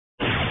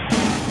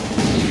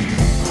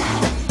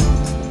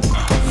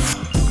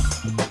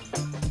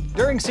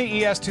During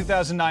CES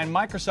 2009,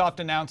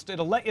 Microsoft announced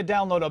it'll let you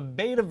download a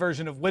beta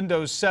version of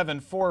Windows 7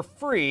 for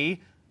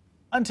free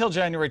until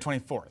January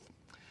 24th.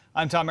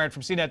 I'm Tom Merritt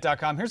from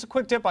CNET.com. Here's a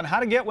quick tip on how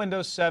to get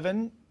Windows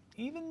 7,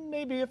 even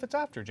maybe if it's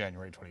after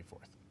January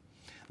 24th.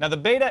 Now, the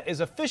beta is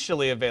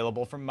officially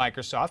available from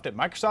Microsoft at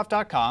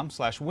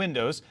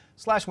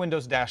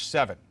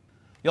microsoft.com/windows/Windows-7.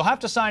 You'll have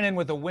to sign in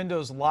with a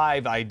Windows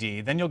Live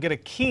ID, then you'll get a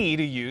key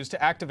to use to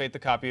activate the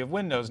copy of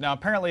Windows. Now,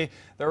 apparently,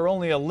 there are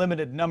only a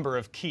limited number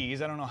of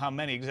keys. I don't know how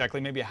many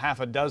exactly, maybe a half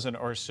a dozen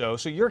or so,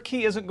 so your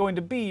key isn't going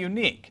to be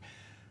unique.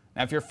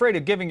 Now, if you're afraid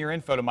of giving your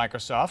info to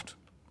Microsoft,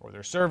 or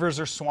their servers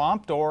are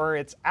swamped, or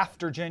it's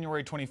after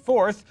January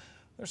 24th,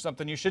 there's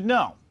something you should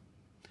know.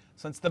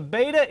 Since the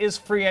beta is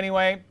free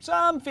anyway,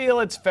 some feel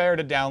it's fair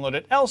to download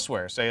it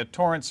elsewhere, say a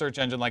torrent search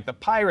engine like the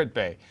Pirate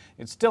Bay.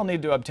 You'd still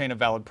need to obtain a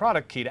valid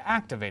product key to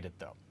activate it,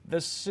 though.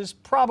 This is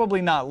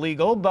probably not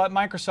legal, but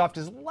Microsoft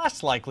is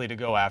less likely to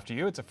go after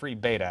you. It's a free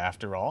beta,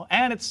 after all,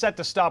 and it's set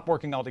to stop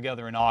working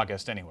altogether in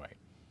August anyway.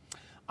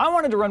 I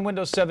wanted to run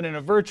Windows 7 in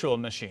a virtual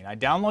machine. I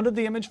downloaded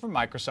the image from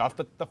Microsoft,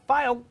 but the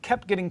file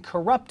kept getting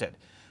corrupted.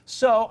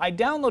 So I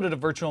downloaded a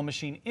virtual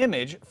machine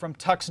image from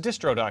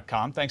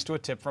tuxdistro.com thanks to a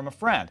tip from a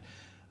friend.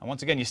 And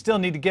once again, you still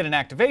need to get an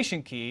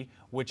activation key,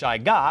 which I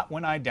got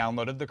when I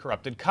downloaded the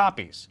corrupted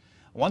copies.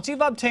 Once you've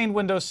obtained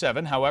Windows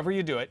 7, however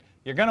you do it,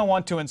 you're going to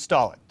want to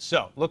install it.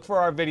 So look for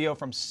our video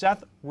from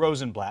Seth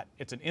Rosenblatt.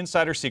 It's an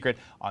insider secret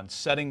on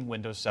setting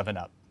Windows 7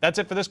 up. That's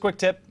it for this quick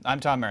tip. I'm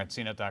Tom Merritt,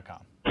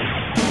 CNET.com.